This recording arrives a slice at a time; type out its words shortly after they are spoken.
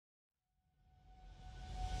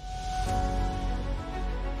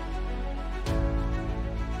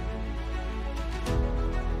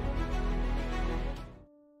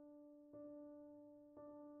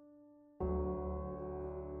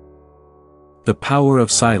The power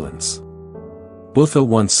of silence. Buddha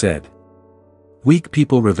once said, "Weak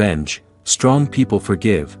people revenge, strong people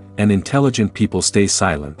forgive, and intelligent people stay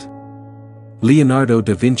silent." Leonardo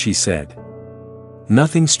da Vinci said,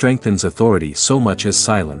 "Nothing strengthens authority so much as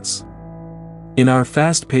silence." In our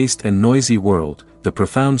fast-paced and noisy world, the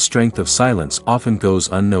profound strength of silence often goes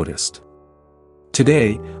unnoticed.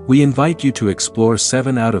 Today, we invite you to explore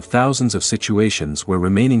 7 out of thousands of situations where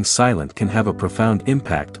remaining silent can have a profound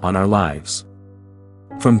impact on our lives.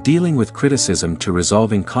 From dealing with criticism to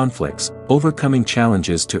resolving conflicts, overcoming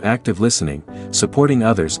challenges to active listening, supporting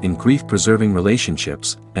others in grief-preserving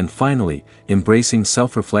relationships, and finally, embracing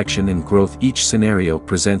self-reflection and growth, each scenario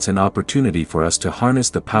presents an opportunity for us to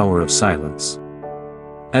harness the power of silence.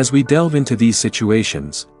 As we delve into these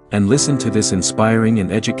situations, and listen to this inspiring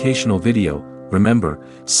and educational video, remember,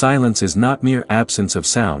 silence is not mere absence of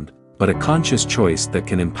sound, but a conscious choice that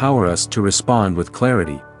can empower us to respond with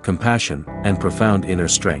clarity, compassion, and profound inner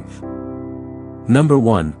strength. Number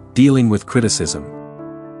 1. Dealing with criticism.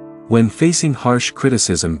 When facing harsh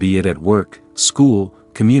criticism, be it at work, school,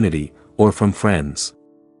 community, or from friends,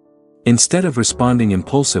 instead of responding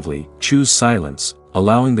impulsively, choose silence,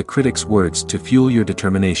 allowing the critic's words to fuel your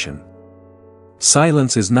determination.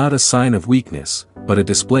 Silence is not a sign of weakness, but a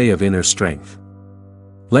display of inner strength.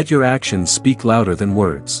 Let your actions speak louder than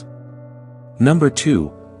words. Number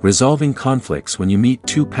 2. Resolving conflicts. When you meet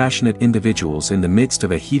two passionate individuals in the midst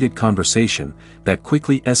of a heated conversation that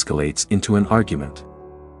quickly escalates into an argument,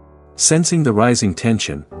 sensing the rising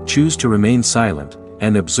tension, choose to remain silent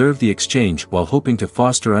and observe the exchange while hoping to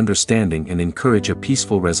foster understanding and encourage a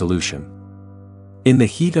peaceful resolution. In the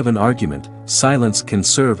heat of an argument, silence can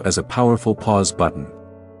serve as a powerful pause button.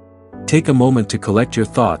 Take a moment to collect your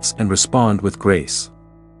thoughts and respond with grace.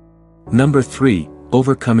 Number 3.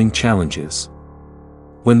 Overcoming challenges.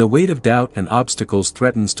 When the weight of doubt and obstacles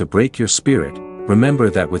threatens to break your spirit,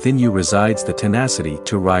 remember that within you resides the tenacity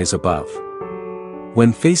to rise above.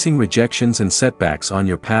 When facing rejections and setbacks on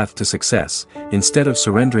your path to success, instead of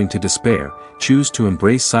surrendering to despair, choose to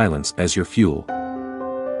embrace silence as your fuel.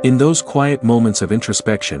 In those quiet moments of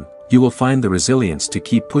introspection, you will find the resilience to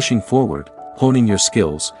keep pushing forward, honing your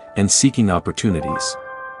skills, and seeking opportunities.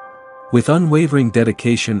 With unwavering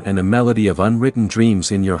dedication and a melody of unwritten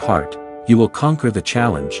dreams in your heart, you will conquer the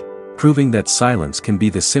challenge, proving that silence can be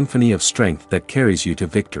the symphony of strength that carries you to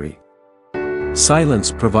victory.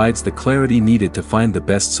 Silence provides the clarity needed to find the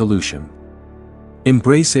best solution.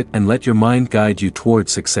 Embrace it and let your mind guide you toward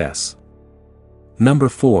success. Number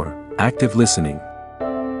 4. Active listening.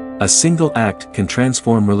 A single act can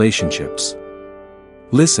transform relationships.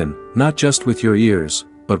 Listen, not just with your ears,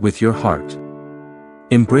 but with your heart.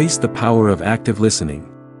 Embrace the power of active listening.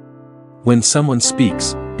 When someone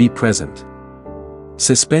speaks, be present.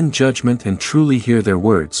 Suspend judgment and truly hear their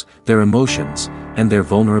words, their emotions, and their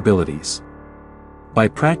vulnerabilities. By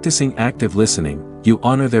practicing active listening, you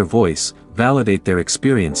honor their voice, validate their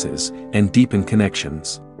experiences, and deepen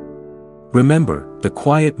connections. Remember, the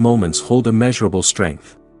quiet moments hold immeasurable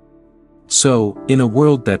strength. So, in a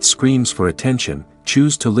world that screams for attention,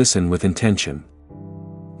 choose to listen with intention.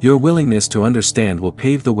 Your willingness to understand will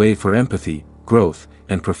pave the way for empathy, growth,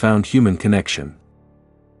 and profound human connection.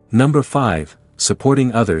 Number 5.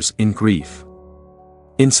 Supporting others in grief.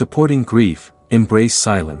 In supporting grief, embrace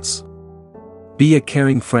silence. Be a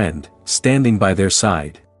caring friend, standing by their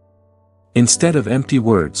side. Instead of empty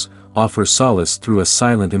words, offer solace through a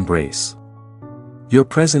silent embrace. Your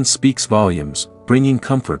presence speaks volumes, bringing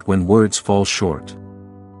comfort when words fall short.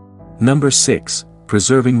 Number 6.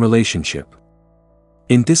 Preserving relationship.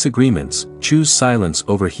 In disagreements, choose silence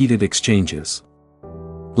over heated exchanges.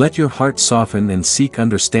 Let your heart soften and seek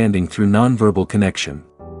understanding through nonverbal connection.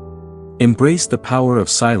 Embrace the power of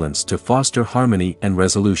silence to foster harmony and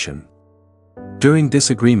resolution. During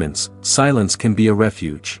disagreements, silence can be a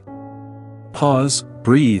refuge. Pause,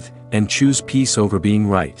 breathe, and choose peace over being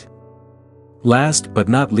right. Last but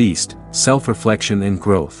not least, self-reflection and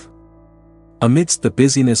growth. Amidst the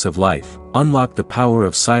busyness of life, unlock the power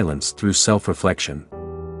of silence through self-reflection.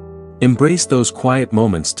 Embrace those quiet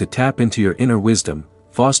moments to tap into your inner wisdom,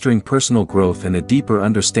 fostering personal growth and a deeper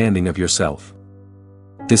understanding of yourself.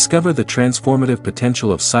 Discover the transformative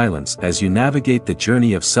potential of silence as you navigate the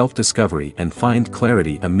journey of self-discovery and find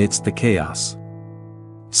clarity amidst the chaos.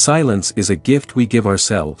 Silence is a gift we give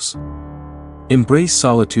ourselves. Embrace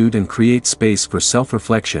solitude and create space for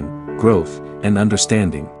self-reflection, growth, and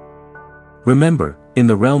understanding. Remember, in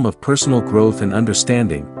the realm of personal growth and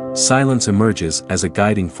understanding, silence emerges as a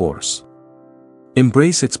guiding force.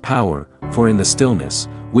 Embrace its power, for in the stillness,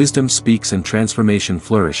 wisdom speaks and transformation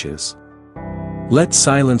flourishes. Let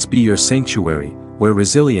silence be your sanctuary, where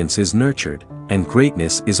resilience is nurtured, and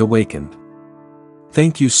greatness is awakened.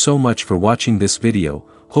 Thank you so much for watching this video,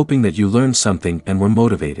 hoping that you learned something and were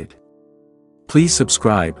motivated. Please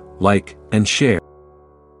subscribe, like, and share.